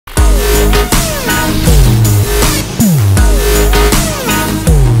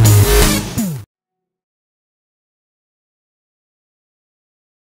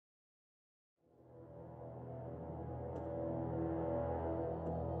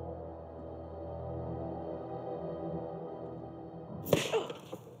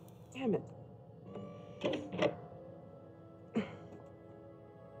Damn it.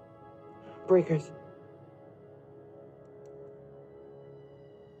 Breakers.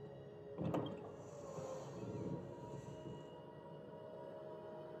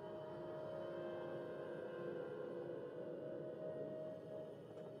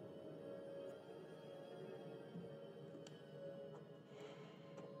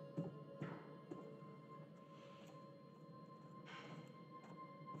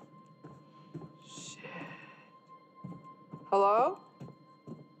 Shit. Hello?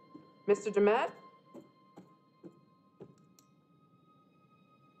 Mr. Demet?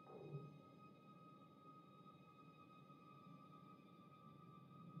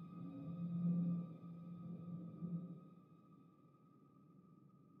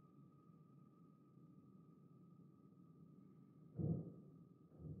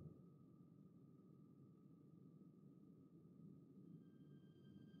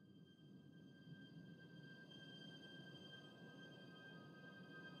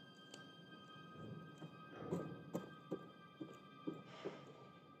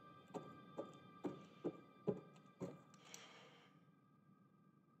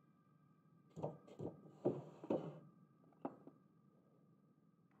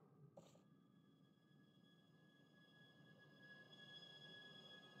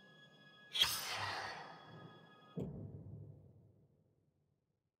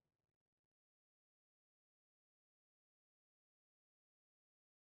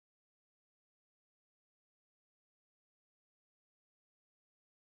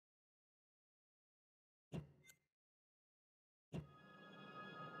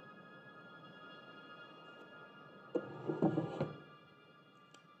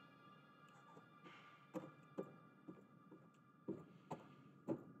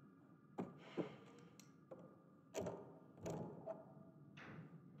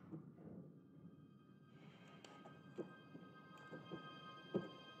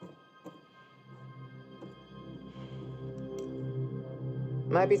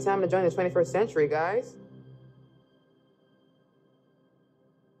 Might be time to join the 21st century, guys.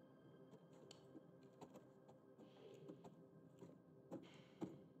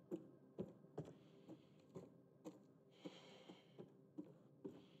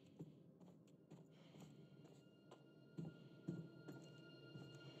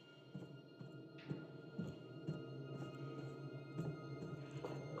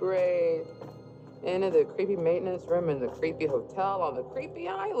 Great. Into the creepy maintenance room in the creepy hotel on the creepy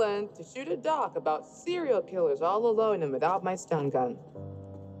island to shoot a doc about serial killers all alone and without my stun gun.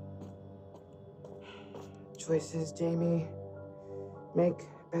 Choices, Jamie. Make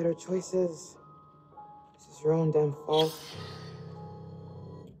better choices. This is your own damn fault.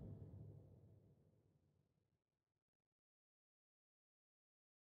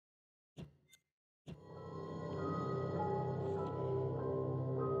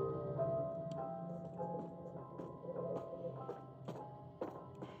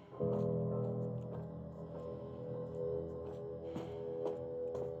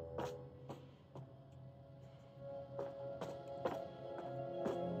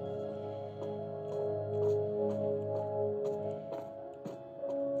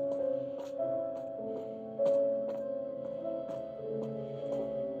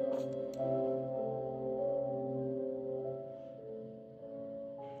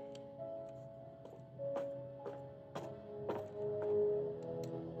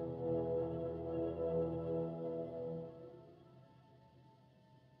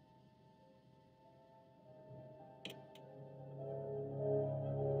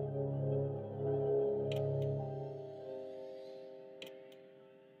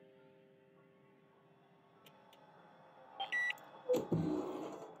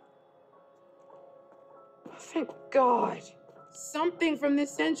 Thank God. Something from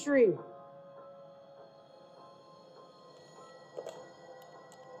this century.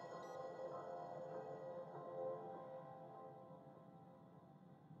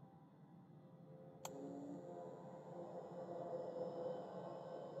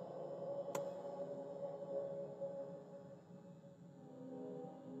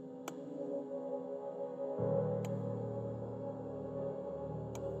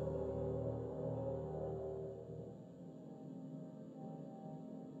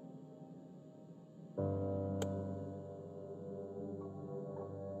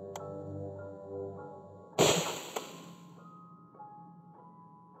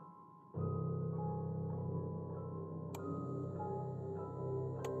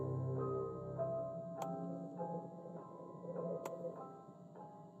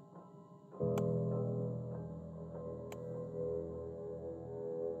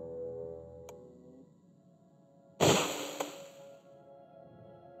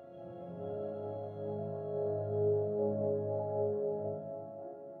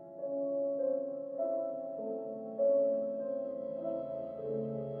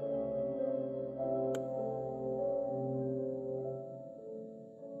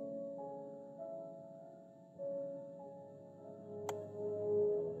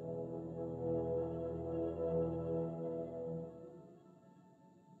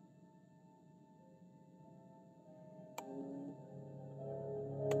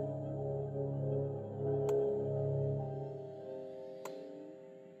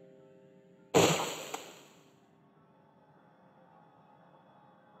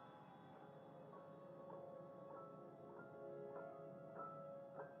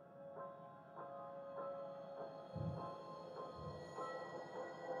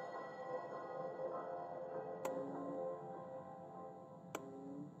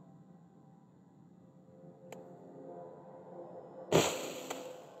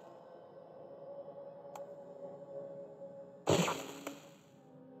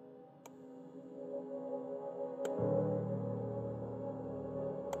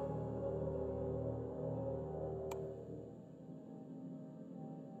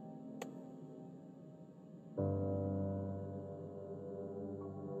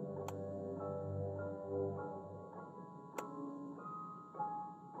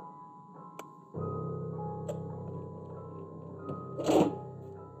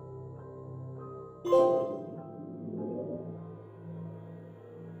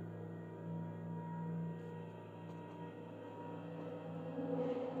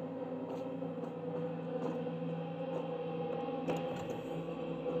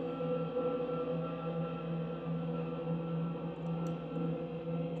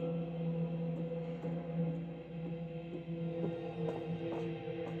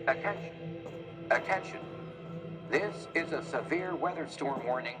 Attention. Attention. This is a severe weather storm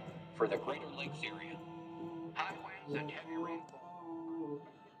warning for the Greater Lakes area. High winds and heavy rainfall.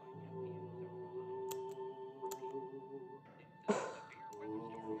 This is a severe weather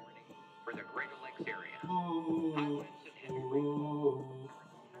storm warning for the Greater Lakes area. High winds and heavy rainfall.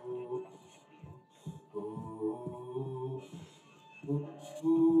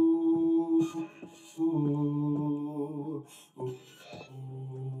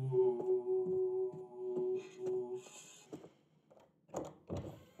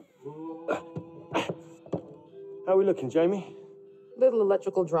 How are we looking, Jamie? Little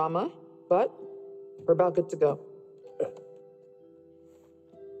electrical drama, but we're about good to go.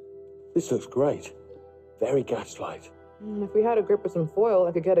 This looks great. Very gaslight. If we had a grip with some foil,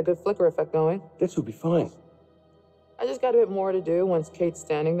 I could get a good flicker effect going. This will be fine. I just got a bit more to do once Kate's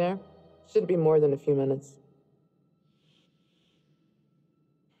standing there. Shouldn't be more than a few minutes.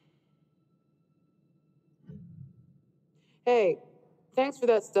 Hey, thanks for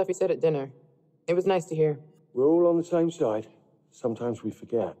that stuff you said at dinner. It was nice to hear. We're all on the same side. Sometimes we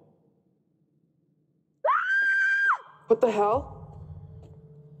forget. What the hell?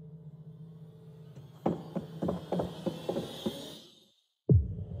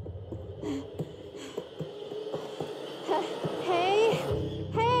 Hey,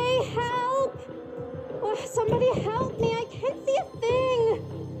 help! Oh, somebody help me, I can't see a thing!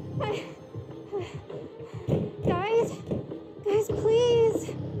 Guys, please!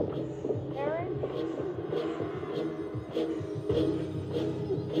 Aaron?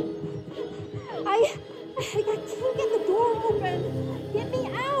 I can't get the door open! Get me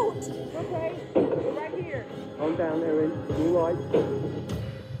out! Okay, we're right here. Calm down, Erin. You all right?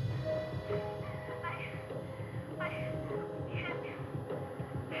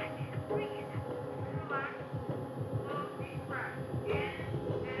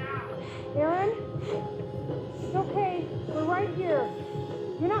 Aaron? It's okay. We're right here.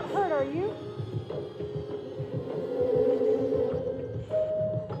 You're not hurt, are you?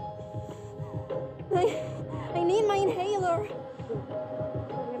 I need my inhaler. I'm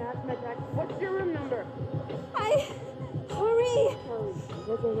gonna ask my dad. What's your room number? Hurry!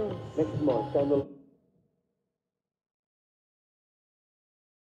 What's your room? Next to mine. Down the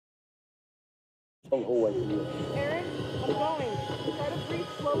long hallway from you. Aaron, I'm going. Try to breathe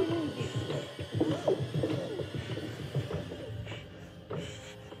slow and easy.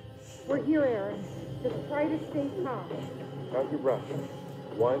 We're here, Aaron. Just try to stay calm. How's your breath?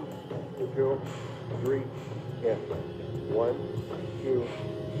 1, 2, 3, in. 1, 2,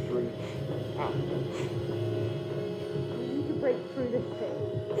 3, out. We need to break through this thing.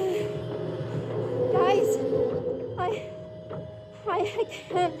 Guys, I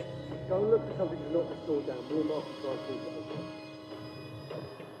can't. Go and look for something to knock the door down. We'll mark it try and keep it open.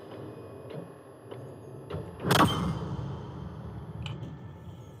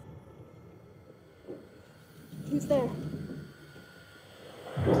 Who's there?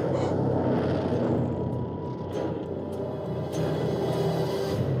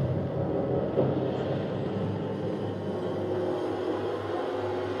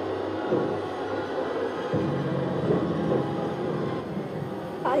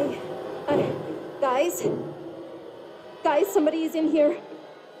 Guys, somebody is in here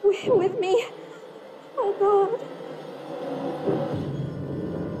with me. Oh, God.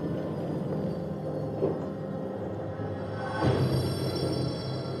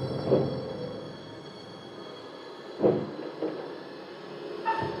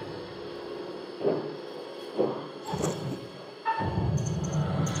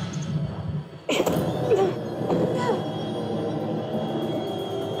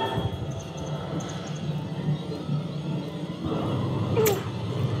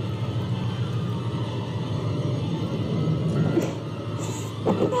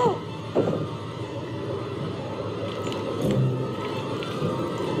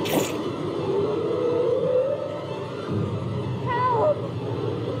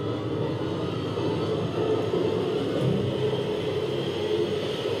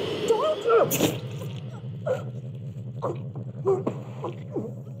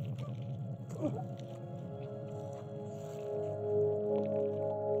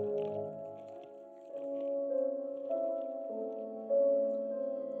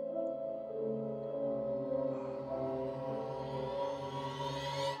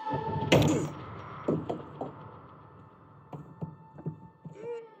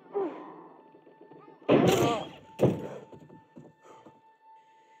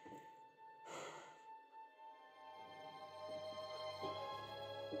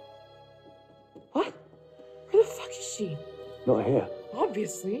 What? Where the fuck is she? Not here.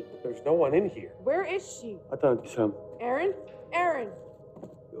 Obviously. There's no one in here. Where is she? I don't think so. Aaron? Aaron!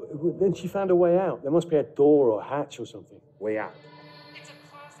 Then she found a way out. There must be a door or a hatch or something. Way out. It's a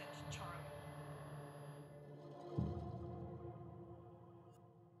closet, Charlie.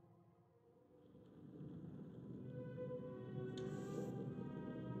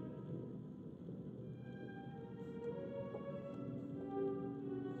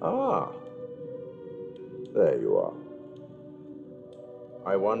 Ah, there you are.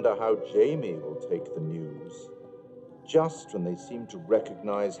 I wonder how Jamie will take the news, just when they seem to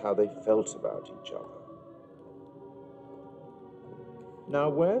recognize how they felt about each other. Now,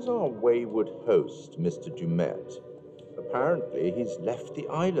 where's our wayward host, Mr. Dumet? Apparently, he's left the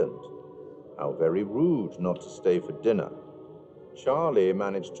island. How very rude not to stay for dinner. Charlie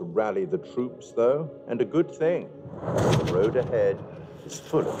managed to rally the troops, though, and a good thing. The road ahead is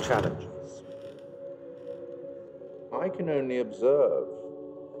full of challenges. I can only observe,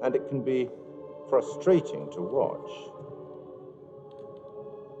 and it can be frustrating to watch.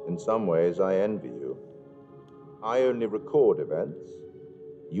 In some ways, I envy you. I only record events.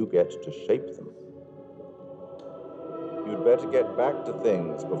 You get to shape them. You'd better get back to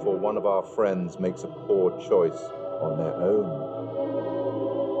things before one of our friends makes a poor choice on their own.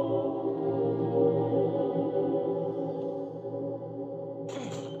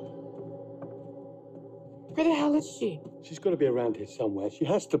 Where the hell is she? She's got to be around here somewhere. She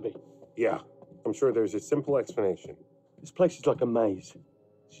has to be. Yeah, I'm sure there's a simple explanation. This place is like a maze.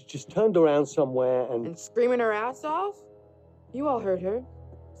 She just turned around somewhere And screaming her ass off? You all heard her.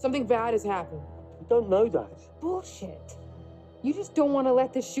 Something bad has happened. We don't know that. Bullshit. You just don't want to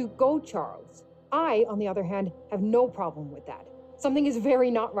let the shoot go, Charles. I, on the other hand, have no problem with that. Something is very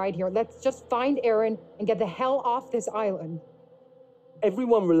not right here. Let's just find Aaron and get the hell off this island.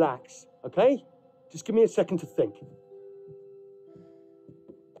 Everyone relax, okay? Just give me a second to think.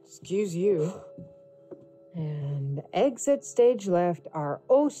 Excuse you. And exit stage left, our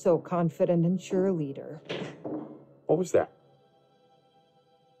oh so confident and sure leader. What was that?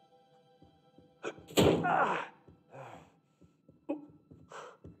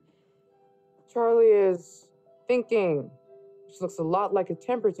 Charlie is thinking. Which looks a lot like a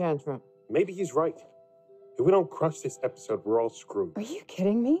temper tantrum. Maybe he's right. If we don't crush this episode, we're all screwed. Are you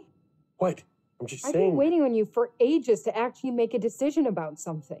kidding me? What? I'm just I've saying. been waiting on you for ages to actually make a decision about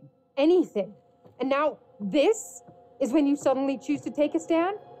something. Anything. And now this is when you suddenly choose to take a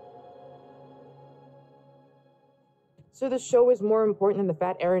stand? So the show is more important than the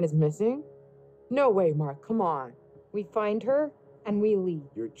fact Aaron is missing? No way, Mark, come on. We find her and we leave.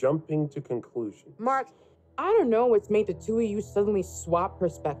 You're jumping to conclusions. Mark, I don't know what's made the two of you suddenly swap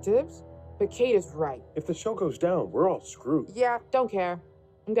perspectives, but Kate is right. If the show goes down, we're all screwed. Yeah, don't care.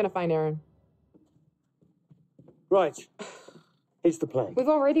 I'm gonna find Aaron. Right. Here's the plan. We've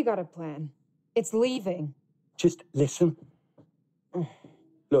already got a plan. It's leaving. Just listen.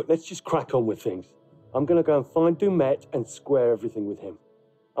 Look, let's just crack on with things. I'm going to go and find Dumet and square everything with him.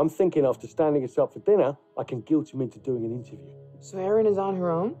 I'm thinking after standing us up for dinner, I can guilt him into doing an interview. So Erin is on her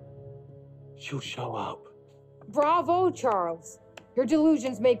own? She'll show up. Bravo, Charles. Your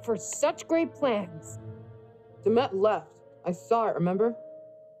delusions make for such great plans. Demet left. I saw it, remember?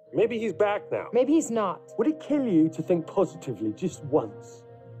 Maybe he's back now. Maybe he's not. Would it kill you to think positively just once?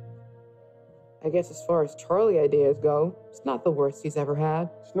 I guess as far as Charlie ideas go, it's not the worst he's ever had.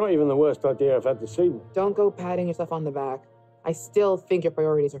 It's not even the worst idea I've had this evening. Don't go patting yourself on the back. I still think your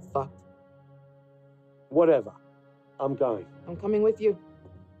priorities are fucked. Whatever. I'm going. I'm coming with you.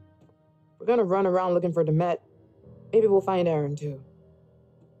 We're gonna run around looking for Demet. Maybe we'll find Aaron too.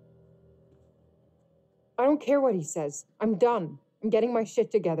 I don't care what he says. I'm done. I'm getting my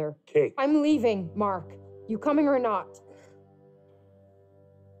shit together. Kate. I'm leaving, Mark. You coming or not?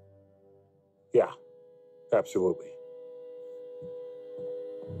 Yeah, absolutely.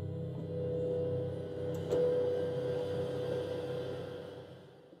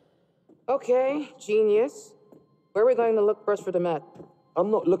 Okay, genius. Where are we going to look first for Demet?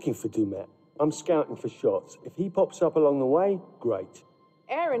 I'm not looking for Dumet. I'm scouting for shots. If he pops up along the way, great.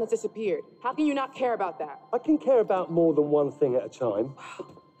 Aaron has disappeared. How can you not care about that? I can care about more than one thing at a time.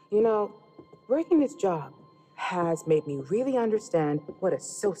 You know, working this job has made me really understand what a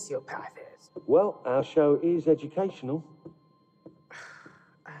sociopath is. Well, our show is educational.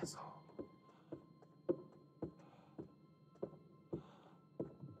 Asshole.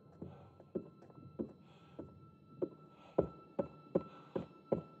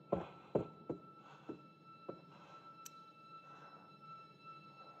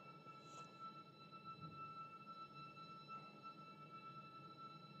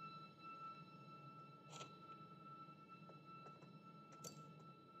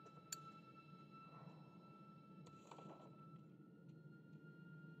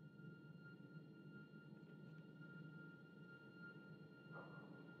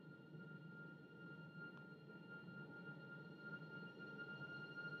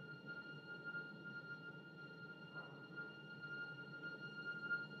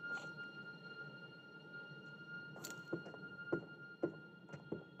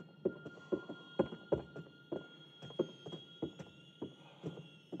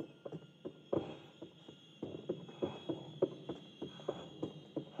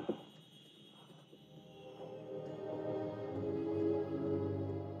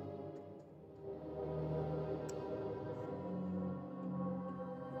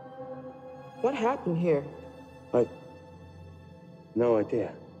 What happened here? No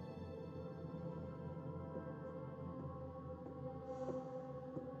idea.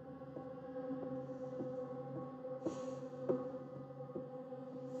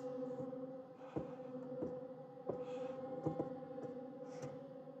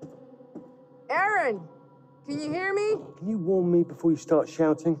 Aaron! Can you hear me? Can you warn me before you start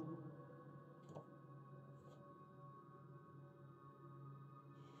shouting?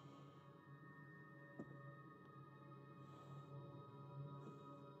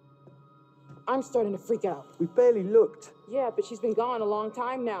 I'm starting to freak out. We barely looked. Yeah, but she's been gone a long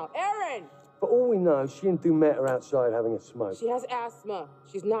time now. Aaron! For all we know, she and Dumet are outside having a smoke. She has asthma.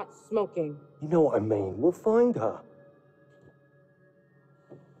 She's not smoking. You know what I mean. We'll find her.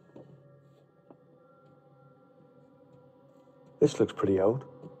 This looks pretty old.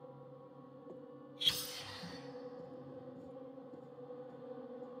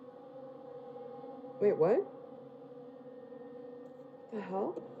 Wait, what? The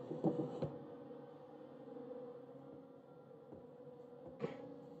hell?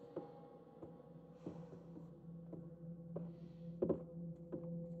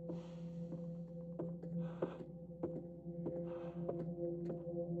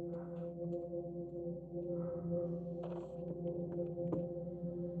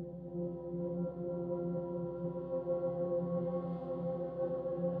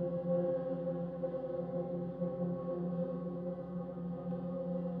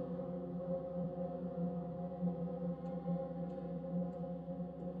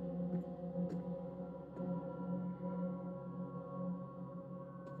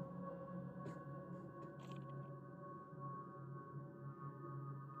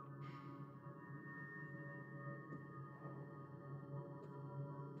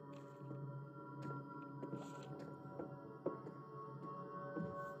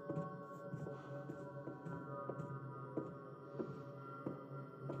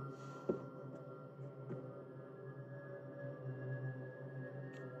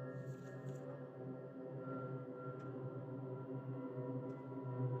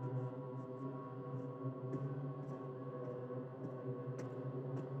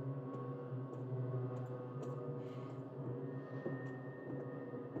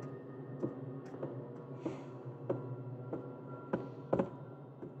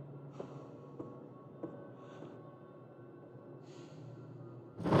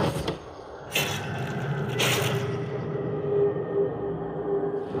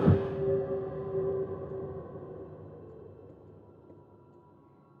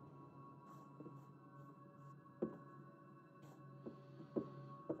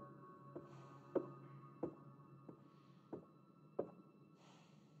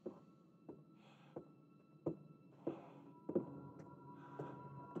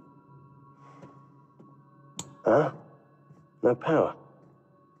 Huh? No power.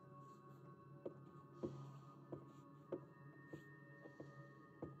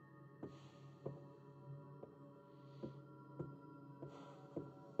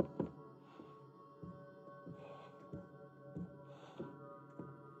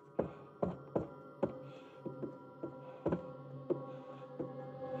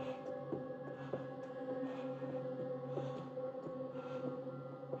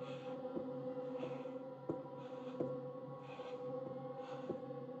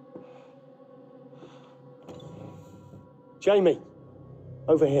 Jamie,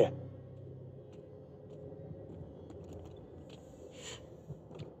 over here.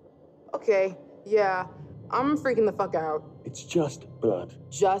 Okay, yeah, I'm freaking the fuck out. It's just blood.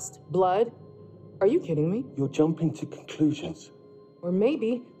 Just blood? Are you kidding me? You're jumping to conclusions. Or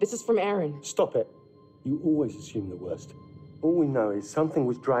maybe this is from Aaron. Stop it. You always assume the worst. All we know is something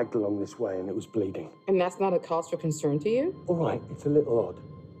was dragged along this way and it was bleeding. And that's not a cause for concern to you? All right, it's a little odd.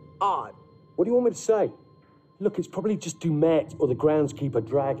 Odd. What do you want me to say? Look, it's probably just Dumet or the groundskeeper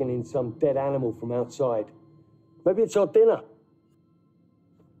dragging in some dead animal from outside. Maybe it's our dinner.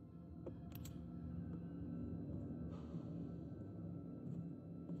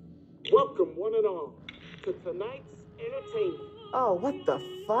 Welcome, one and all, to tonight's entertainment, Oh, what the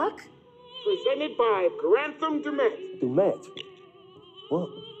fuck? presented by Grantham Dumet. Dumet? What?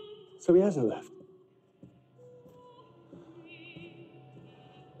 So he hasn't left?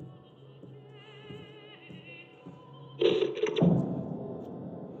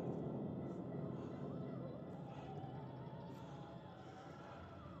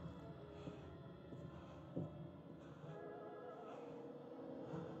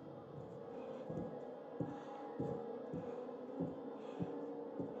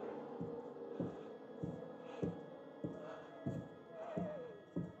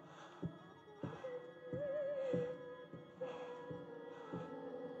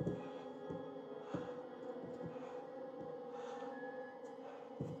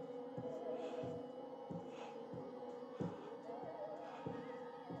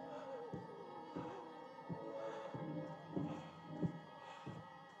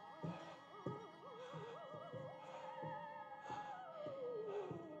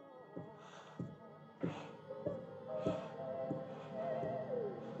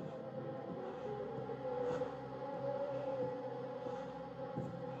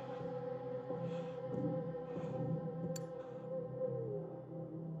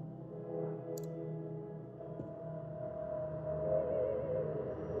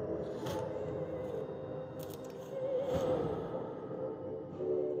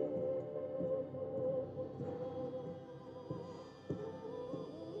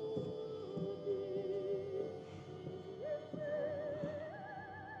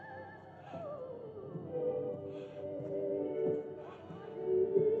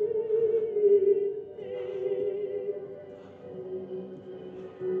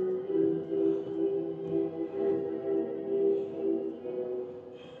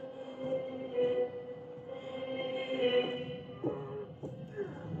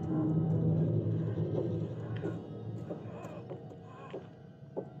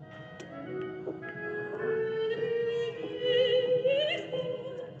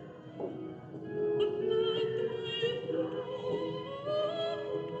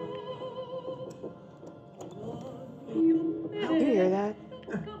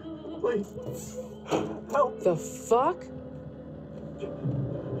 Please. Help. The fuck?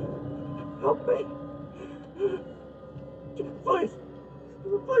 Help me. Please.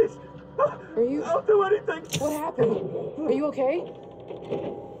 Please. Are you... I'll do anything. What happened? Are you okay?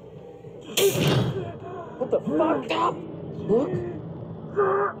 What the fuck? Stop! Look.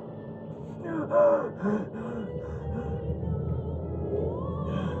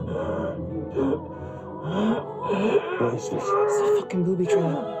 What is this? It's a fucking booby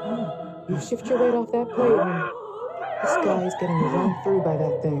trap. You shift your weight off that plate and this guy is getting run through by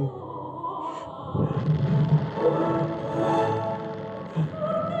that thing.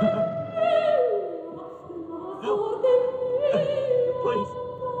 Please.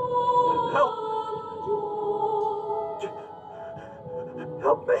 Help.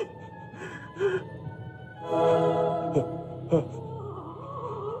 Help me.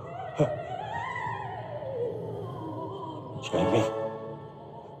 Jamie.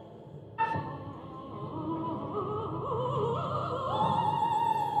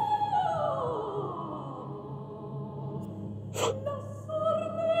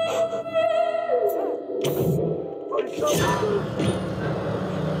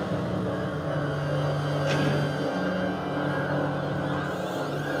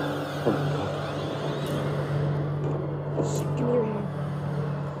 Shit, give me your hand.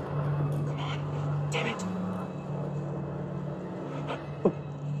 Come on. Damn it.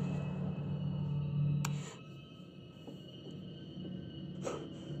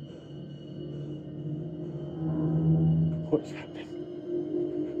 What's happening?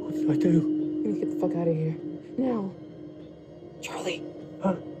 What did I do? We need to get the fuck out of here. Now. Charlie.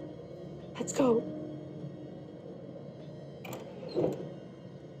 Huh? Let's go.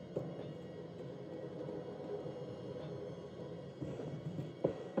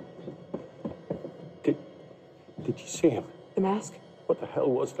 Did you see him? The mask? What the hell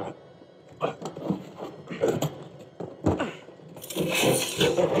was that? You're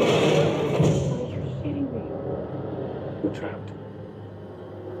kidding me. We're trapped.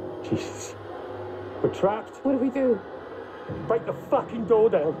 Jesus. We're trapped? What do we do? Break the fucking door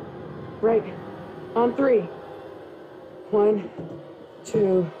down. Right. On 3. 1,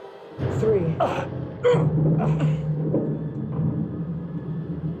 2, 3.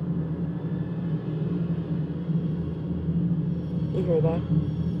 You hear that?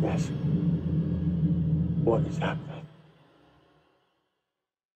 Yes. What is happening?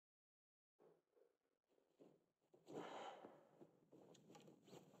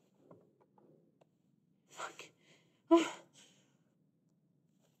 Fuck.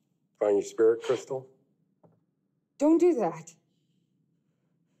 Find your spirit crystal? Don't do that.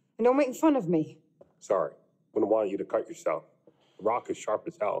 And don't make fun of me. Sorry. Wouldn't want you to cut yourself. The rock is sharp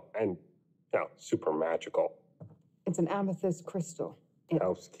as hell and, super magical. It's an amethyst crystal. It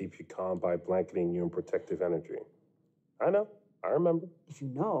helps keep you calm by blanketing you in protective energy. I know. I remember. If you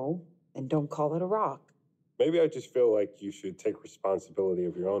know, then don't call it a rock. Maybe I just feel like you should take responsibility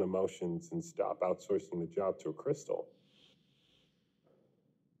of your own emotions and stop outsourcing the job to a crystal.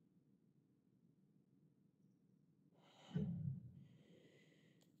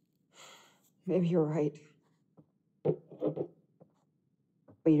 Maybe you're right. But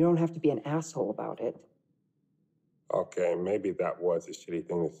you don't have to be an asshole about it. Okay, maybe that was a shitty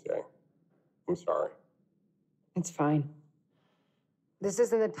thing to say. I'm sorry. It's fine. This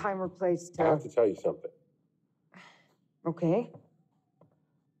isn't the time or place I to... have to tell you something. Okay?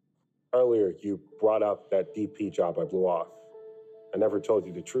 Earlier, you brought up that DP job I blew off. I never told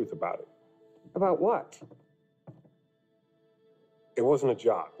you the truth about it. About what? It wasn't a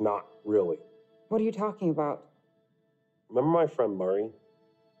job, not really. What are you talking about? Remember my friend Murray?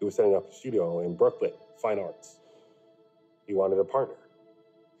 He was setting up a studio in Brooklyn, Fine Arts. He wanted a partner.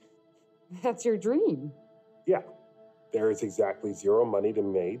 That's your dream. Yeah, there is exactly zero money to be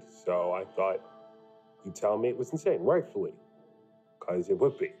made, so I thought you'd tell me it was insane, rightfully, because it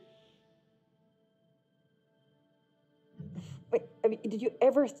would be. Wait, I mean, did you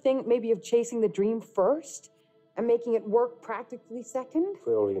ever think maybe of chasing the dream first and making it work practically second?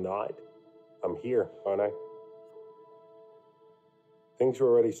 Clearly not. I'm here, aren't I? Things are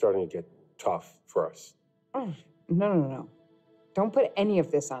already starting to get tough for us. Oh, no. Don't put any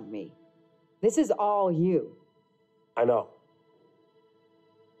of this on me. This is all you. I know.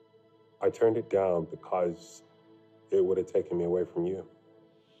 I turned it down because it would have taken me away from you.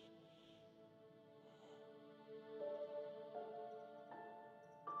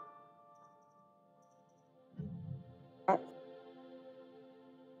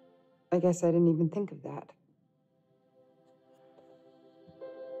 I guess I didn't even think of that.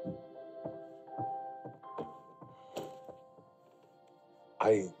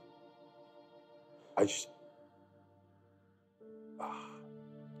 I just...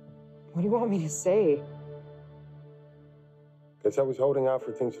 What do you want me to say? Guess I was holding out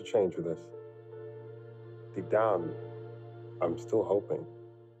for things to change with us. Deep down, I'm still hoping.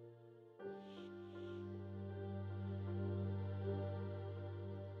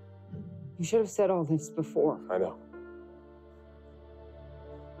 You should have said all this before. I know.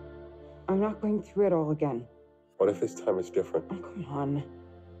 I'm not going through it all again. What if this time it's different? Oh, come on.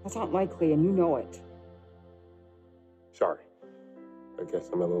 That's not likely, and you know it. Sorry. I guess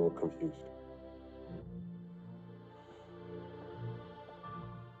I'm a little confused.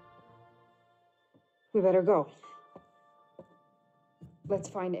 We better go. Let's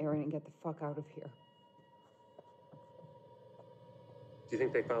find Aaron and get the fuck out of here. Do you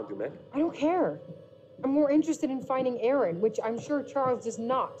think they found Dumet? I don't care. I'm more interested in finding Aaron, which I'm sure Charles is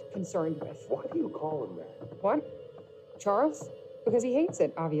not concerned with. Why do you call him that? What? Charles? Because he hates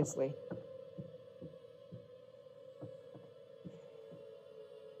it, obviously.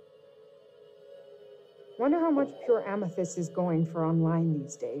 Wonder how much pure amethyst is going for online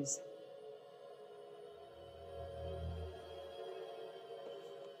these days.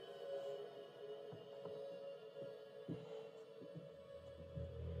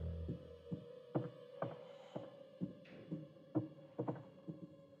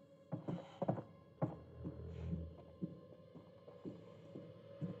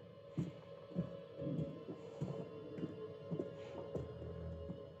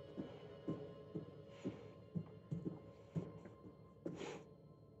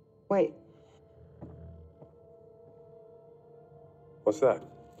 Wait, What's that?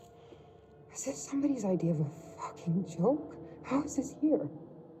 is this somebody's idea of a fucking joke? How is this here?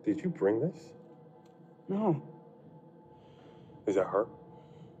 Did you bring this? No. Is that her?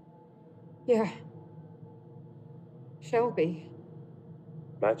 Yeah. Shelby.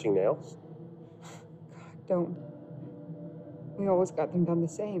 Matching nails? God, don't. We always got them done the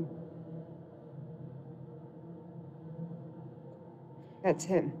same. That's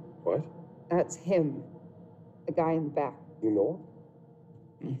him. What? That's him. The guy in the back. You know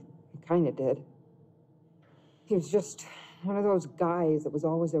I kind of did. He was just one of those guys that was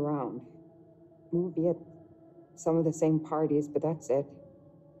always around. We would be at some of the same parties, but that's it.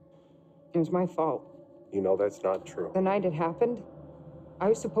 It was my fault. him? You know that's not true. The night it happened, I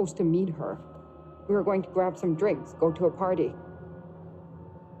was supposed to meet her. We were going to grab some drinks, go to a party.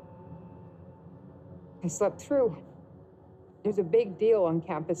 I slept through. There's a big deal on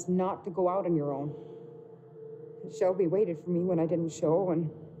campus not to go out on your own. Shelby waited for me when I didn't show, and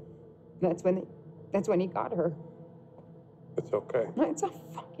that's when he got her. It's okay. It's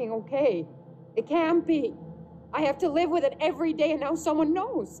not fucking okay. It can't be. I have to live with it every day, and now someone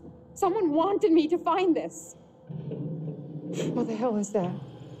knows. Someone wanted me to find this. What the hell is that?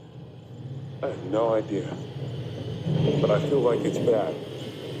 I have no idea. But I feel like it's bad.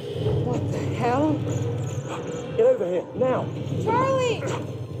 What the hell? Get over here, now! Charlie!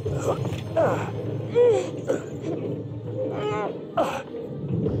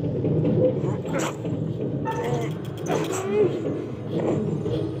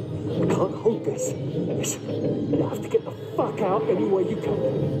 I can't hold this. You have to get the fuck out any way you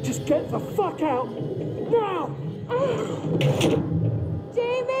can. Just get the fuck out! Now!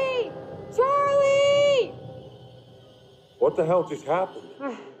 Jamie! Charlie! What the hell just happened?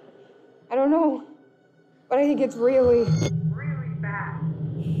 I don't know, but I think it's really bad.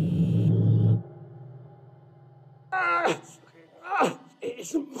 It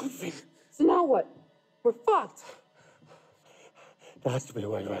isn't moving. So now what? We're fucked. There has to be a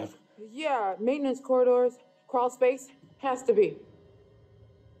way around. Yeah, maintenance corridors, crawl space, has to be.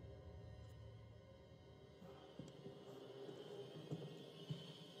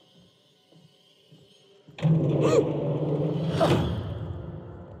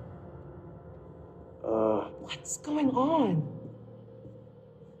 What's going on?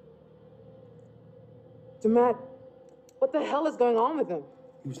 Dumet, what the hell is going on with him?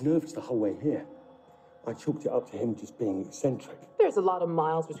 He was nervous the whole way here. I chalked it up to him just being eccentric. There's a lot of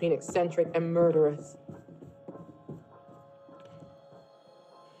miles between eccentric and murderous.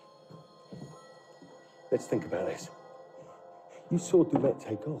 Let's think about this. You saw Dumet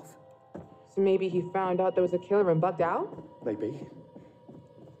take off. So maybe he found out there was a killer and bugged out? Maybe.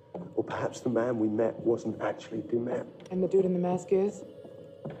 Or perhaps the man we met wasn't actually Dumet. And the dude in the mask is?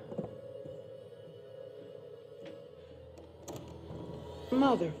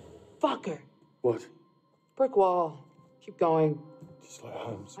 Motherfucker. What? Brick wall. Keep going. Just like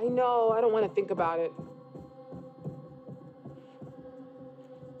Holmes. I know, I don't want to think about it.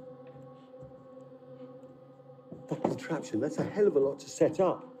 That contraption, that's a hell of a lot to set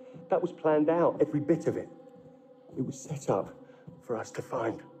up. That was planned out, every bit of it. It was set up for us to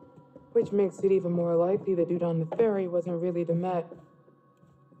find. Which makes it even more likely the dude on the ferry wasn't really Demet.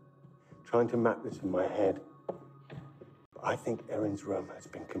 Trying to map this in my head. But I think Erin's room has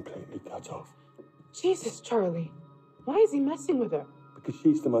been completely cut off. Jesus, Charlie. Why is he messing with her? Because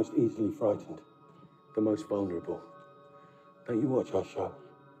she's the most easily frightened. The most vulnerable. Don't you watch our show?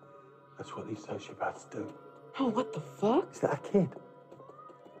 That's what these sociopaths do. Oh, what the fuck? Is that a kid?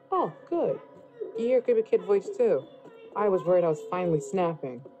 Oh, good. You hear creepy kid voice too. I was worried I was finally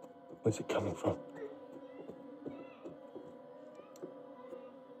snapping. Where's it coming from?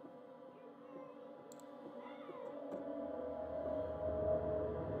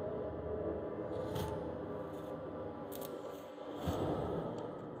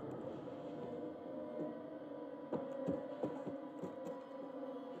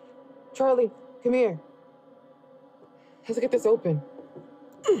 Charlie, come here. Let's get this open.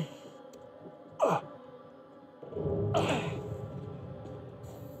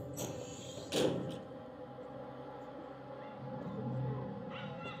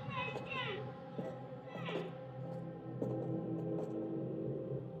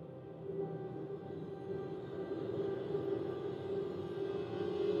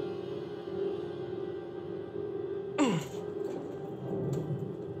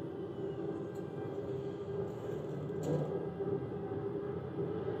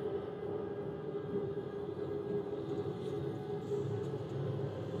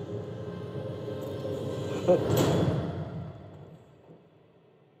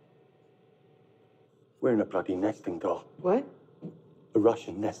 We're in a bloody nesting doll. What? A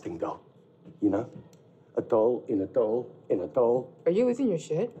Russian nesting doll. You know? A doll in a doll in a doll. Are you losing your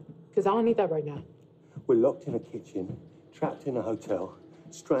shit? Because I don't need that right now. We're locked in a kitchen, trapped in a hotel,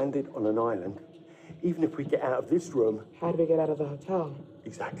 stranded on an island. Even if we get out of this room... How do we get out of the hotel?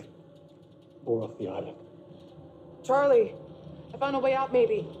 Exactly. Or off the island. Charlie, I found a way out,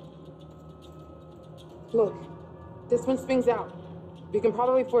 maybe. Look, this one swings out. We can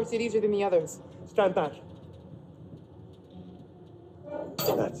probably force it easier than the others. Stand back.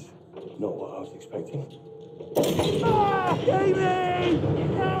 That's not what I was expecting. Ah! Amy!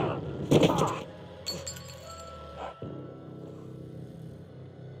 Ah! Ah!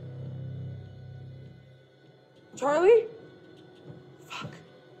 Charlie? Fuck.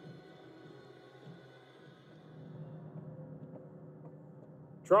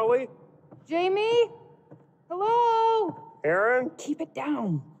 Charlie? Jamie? Hello? Erin? Keep it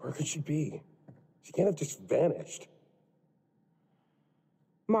down. Where could she be? She can't have just vanished.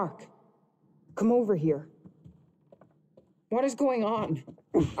 Mark, come over here. What is going on?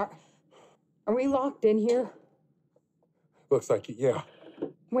 Are we locked in here? Looks like it, yeah.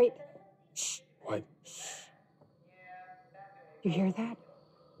 Wait. Shh. What? You hear that?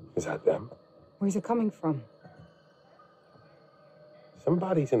 Is that them? Where's it coming from?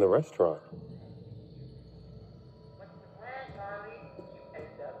 Somebody's in the restaurant.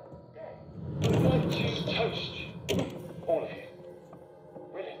 I'd like to toast all of you.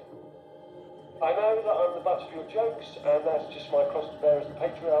 Really. I know that I'm the butt of your jokes, and that's just my cross to bear as the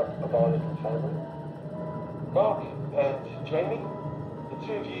patriarch of our little family. Mark and Jamie, the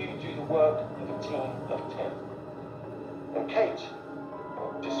two of you do the work of a team of 10. And Kate,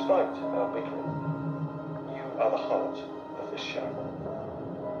 despite our bickering, you are the heart of this show.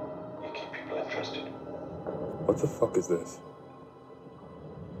 You keep people interested. What the fuck is this?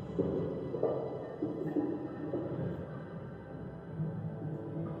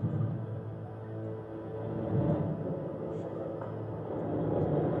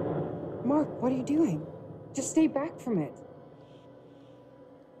 Mark, what are you doing? Just stay back from it.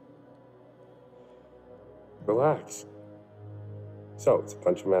 Relax. So, it's a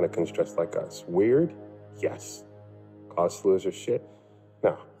bunch of mannequins dressed like us. Weird? Yes. Cause to lose her shit?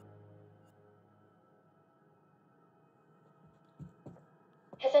 No.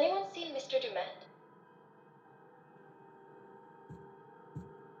 Has anyone seen Mr. Dumet?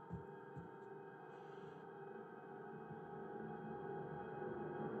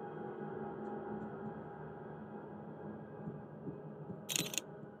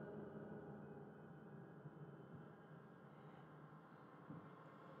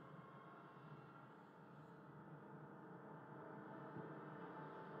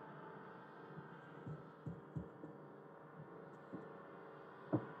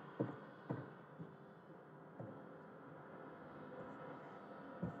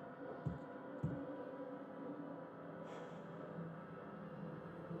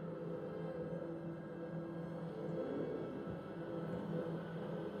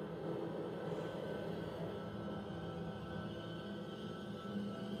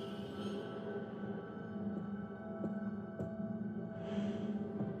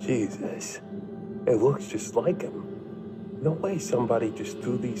 Jesus. It looks just like him. No way somebody just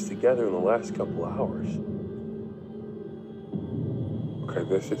threw these together in the last couple hours. Okay,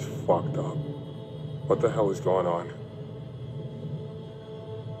 this is fucked up. What the hell is going on?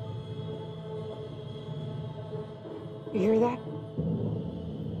 You hear that?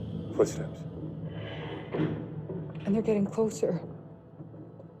 Footsteps. And they're getting closer.